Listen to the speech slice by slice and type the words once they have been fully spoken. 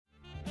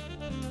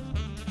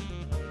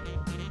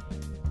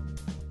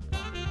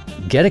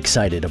Get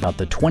excited about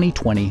the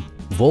 2020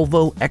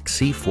 Volvo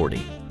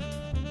XC40.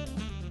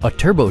 A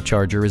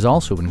turbocharger is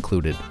also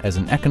included as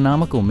an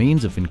economical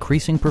means of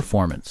increasing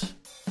performance.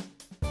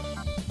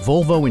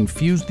 Volvo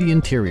infused the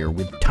interior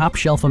with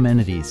top-shelf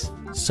amenities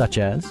such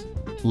as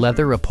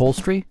leather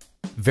upholstery,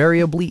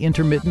 variably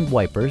intermittent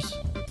wipers,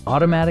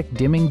 automatic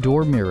dimming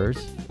door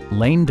mirrors,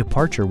 lane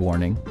departure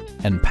warning,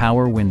 and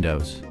power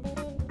windows.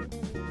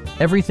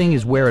 Everything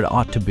is where it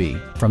ought to be,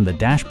 from the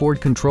dashboard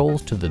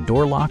controls to the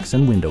door locks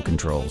and window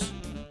controls.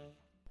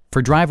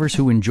 For drivers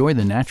who enjoy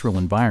the natural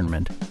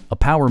environment, a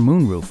power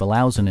moonroof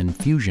allows an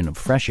infusion of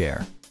fresh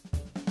air.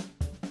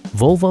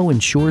 Volvo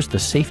ensures the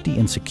safety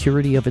and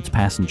security of its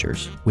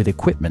passengers with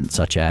equipment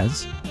such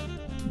as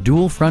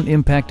dual front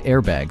impact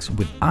airbags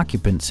with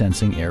occupant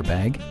sensing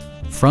airbag,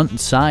 front and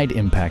side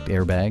impact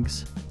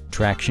airbags,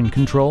 traction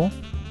control,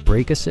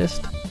 brake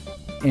assist,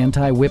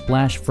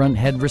 anti-whiplash front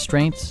head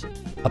restraints,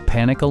 a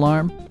panic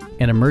alarm,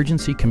 an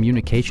emergency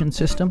communication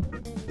system,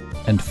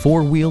 and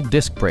four-wheel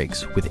disc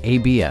brakes with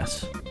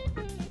ABS.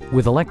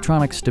 With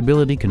electronic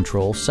stability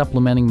control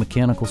supplementing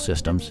mechanical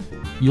systems,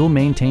 you'll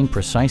maintain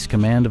precise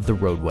command of the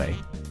roadway.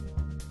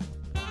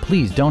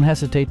 Please don't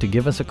hesitate to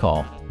give us a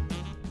call.